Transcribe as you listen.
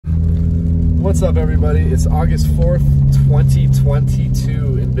What's up, everybody? It's August 4th,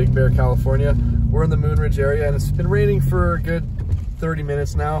 2022 in Big Bear, California. We're in the Moon Ridge area, and it's been raining for a good 30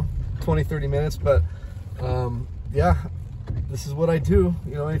 minutes now, 20-30 minutes, but yeah, this is what I do.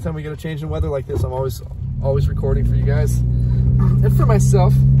 You know, anytime we get a change in weather like this, I'm always recording for you guys and for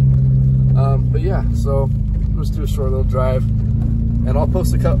myself. But yeah, so let's do a short little drive, and I'll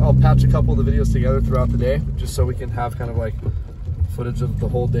patch a couple of the videos together throughout the day, just so we can have kind of like footage of the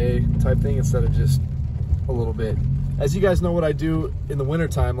whole day type thing instead of just a little bit. As you guys know what I do in the winter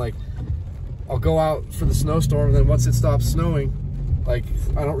time, like I'll go out for the snowstorm, and then once it stops snowing, like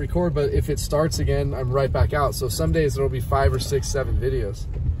I don't record, but if it starts again, I'm right back out. So some days there'll be 5 or 6, 7 videos.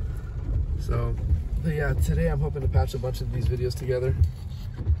 So, but yeah, today I'm hoping to patch a bunch of these videos together.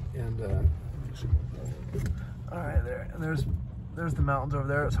 And all right, there's the mountains over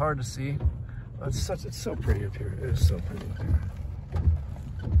there. It's hard to see, but it's so pretty up here. It is so pretty up here.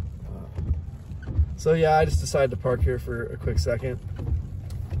 So yeah, I just decided to park here for a quick second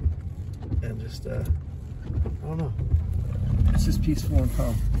and just I don't know, it's just peaceful and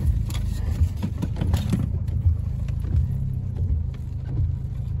calm.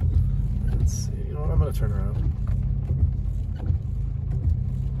 Let's see, you know what, I'm gonna turn around.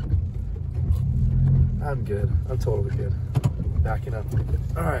 I'm good, I'm totally good. Backing up.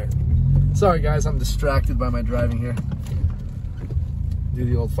 All right, sorry guys, I'm distracted by my driving here. Do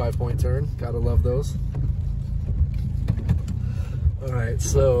the old 5-point turn, gotta love those. All right,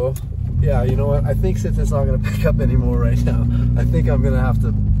 so yeah, you know what, I think since it's not gonna pick up anymore right now, I think I'm gonna have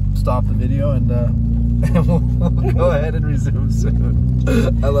to stop the video and we'll go ahead and resume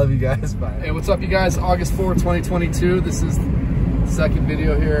soon. I love you guys, bye. Hey, what's up you guys? August 4th, 2022. This is the second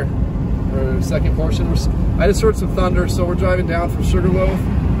video here, or second portion. I just heard some thunder, so we're driving down from Sugarloaf.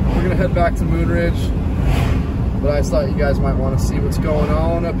 We're gonna head back to Moon Ridge. But I just thought you guys might want to see what's going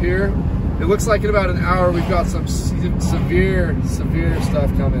on up here. It looks like in about an hour we've got some severe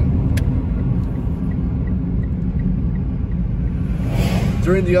stuff coming.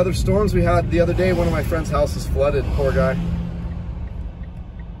 During the other storms we had the other day, one of my friend's house was flooded. Poor guy.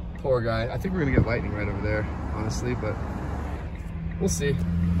 Poor guy. I think we're gonna get lightning right over there, honestly, but we'll see.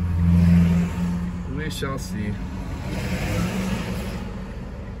 We shall see.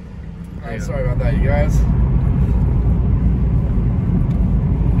 All right, sorry about that, you guys.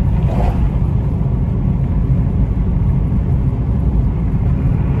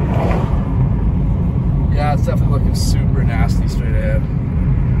 Yeah, it's definitely looking super nasty straight ahead.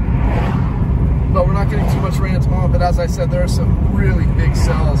 But we're not getting too much rain at the moment, but as I said, there are some really big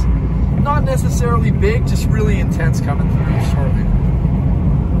cells. Not necessarily big, just really intense coming through shortly.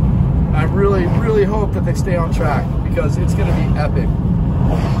 I really hope that they stay on track, because it's gonna be epic.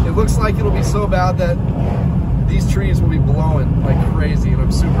 It looks like it'll be so bad that these trees will be blowing like crazy, and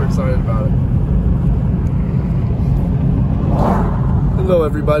I'm super excited about it. Hello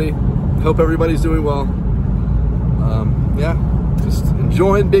everybody, hope everybody's doing well. Yeah, just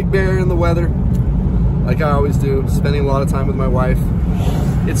enjoying Big Bear and the weather like I always do, spending a lot of time with my wife.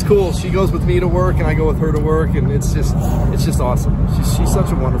 It's cool, she goes with me to work and I go with her to work, and it's just awesome. She's such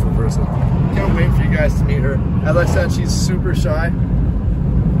a wonderful person. Can't wait for you guys to meet her. As I said, she's super shy,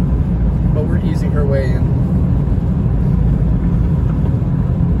 but we're easing her way in.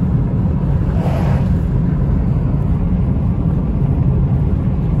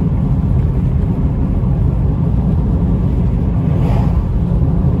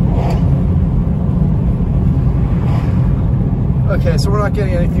 Okay, so we're not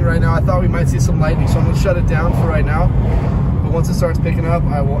getting anything right now. I thought we might see some lightning, so I'm gonna shut it down for right now. But once it starts picking up,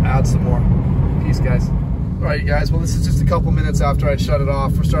 I will add some more. Peace, guys. All right, you guys, well, this is just a couple minutes after I shut it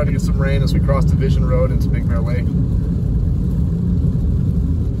off. We're starting to get some rain as we cross Division Road into Big Bear Lake.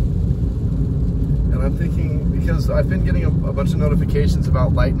 And I'm thinking, because I've been getting a bunch of notifications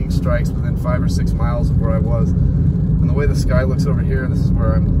about lightning strikes within 5 or 6 miles of where I was. And the way the sky looks over here, this is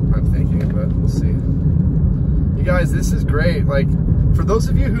where I'm thinking, but we'll see. You guys, this is great. Like, for those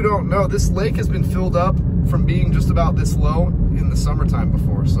of you who don't know, this lake has been filled up from being just about this low in the summertime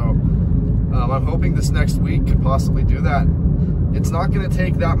before. So I'm hoping this next week could possibly do that. It's not going to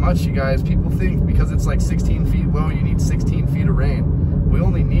take that much, you guys. People think because it's like 16 feet low, you need 16 feet of rain. We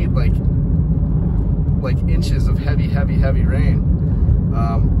only need like inches of heavy rain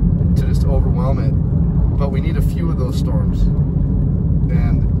to just overwhelm it. But we need a few of those storms.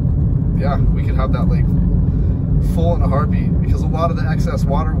 And yeah, we could have that lake full in a heartbeat, because a lot of the excess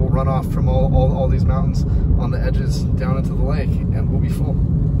water will run off from all these mountains on the edges down into the lake, and we'll be full.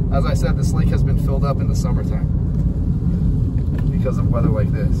 As I said, this lake has been filled up in the summertime because of weather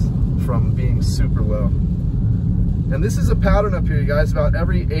like this, from being super low. And this is a pattern up here, you guys. About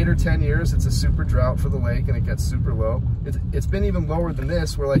every 8 or 10 years, it's a super drought for the lake and it gets super low. It's been even lower than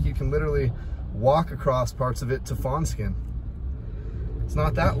this, where like you can literally walk across parts of it to fawn skin. It's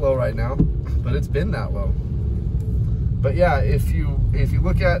not that low right now, but it's been that low. But yeah, if you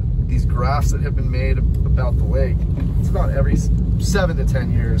look at these graphs that have been made about the lake, it's about every 7 to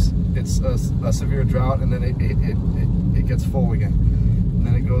 10 years, it's a severe drought, and then it gets full again. And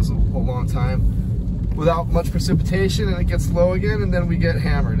then it goes a long time without much precipitation, and it gets low again, and then we get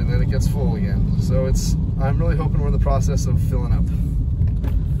hammered, and then it gets full again. So I'm really hoping we're in the process of filling up.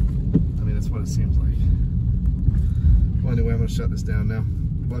 I mean, that's what it seems like. Well, anyway, I'm gonna shut this down now.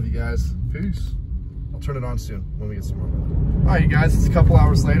 Love you guys. Peace. I'll turn it on soon when we get some more weather. All right, you guys, it's a couple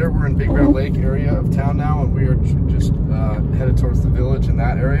hours later. We're in Big Bear Lake area of town now, and we are just headed towards the village in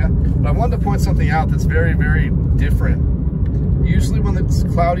that area. But I wanted to point something out that's very, very different. Usually when it's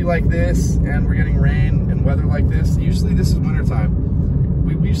cloudy like this and we're getting rain and weather like this, usually this is wintertime.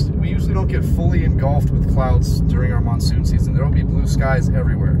 We usually don't get fully engulfed with clouds during our monsoon season. There will be blue skies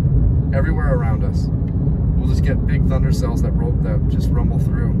everywhere around us. We'll just get big thunder cells that just rumble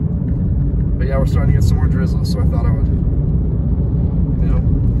through. But yeah, we're starting to get some more drizzle, so I thought I would, you know,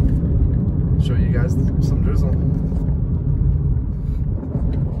 show you guys some drizzle.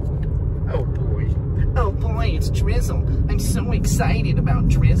 Oh boy. Oh boy, it's drizzle. I'm so excited about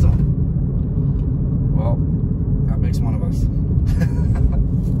drizzle. Well, that makes one of us.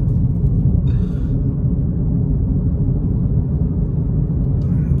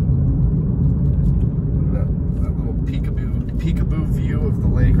 that little peekaboo view of the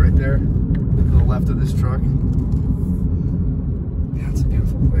lake right there to the left of this truck. Yeah, it's a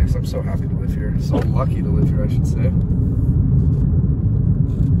beautiful place. I'm so happy to live here. So lucky to live here, I should say.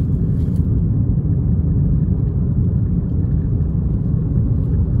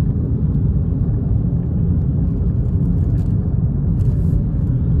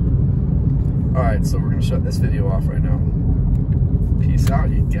 Alright, so we're going to shut this video off right now. Peace out,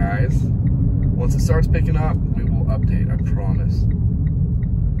 you guys. Once it starts picking up, we will update, I promise.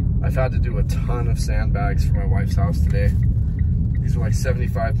 I've had to do a ton of sandbags for my wife's house today. These are like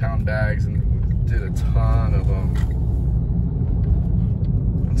 75-pound bags, and we did a ton of them.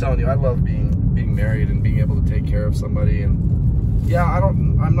 I'm telling you, I love being married and being able to take care of somebody. And yeah,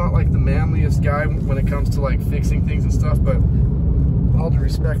 I'm not like the manliest guy when it comes to like fixing things and stuff, but with all due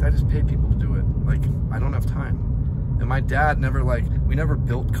respect, I just pay people to do it. Like, I don't have time. And my dad never we never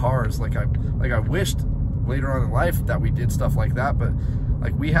built cars. Like I wished later on in life that we did stuff like that, but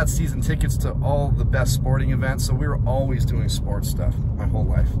like we had season tickets to all the best sporting events, so we were always doing sports stuff my whole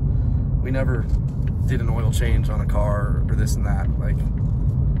life. We never did an oil change on a car or this and that. Like,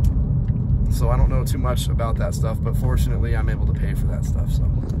 so I don't know too much about that stuff, but fortunately I'm able to pay for that stuff. So,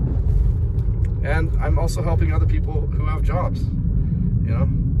 and I'm also helping other people who have jobs, you know.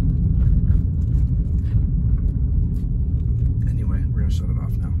 Anyway, we're gonna shut it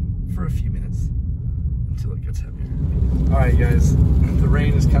off now for a few minutes until it gets heavier. All right, guys, the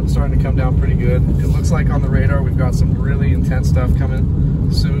rain is starting to come down pretty good. It looks like on the radar we've got some really intense stuff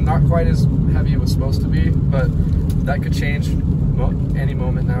coming soon. Not quite as heavy as it was supposed to be, but that could change any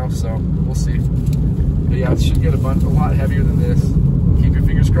moment now, so we'll see. But yeah, it should get a lot heavier than this. Keep your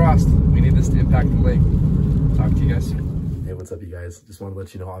fingers crossed. We need this to impact the lake. Talk to you guys soon. Hey, what's up, you guys? Just want to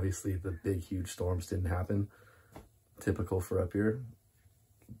let you know, obviously, the big, huge storms didn't happen. Typical for up here.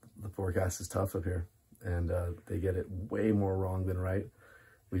 The forecast is tough up here, and they get it way more wrong than right.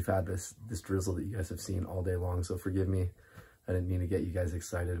 We've had this drizzle that you guys have seen all day long, so forgive me. I didn't mean to get you guys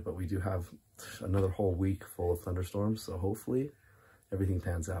excited, but we do have another whole week full of thunderstorms, so hopefully everything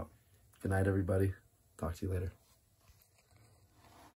pans out. Good night, everybody. Talk to you later.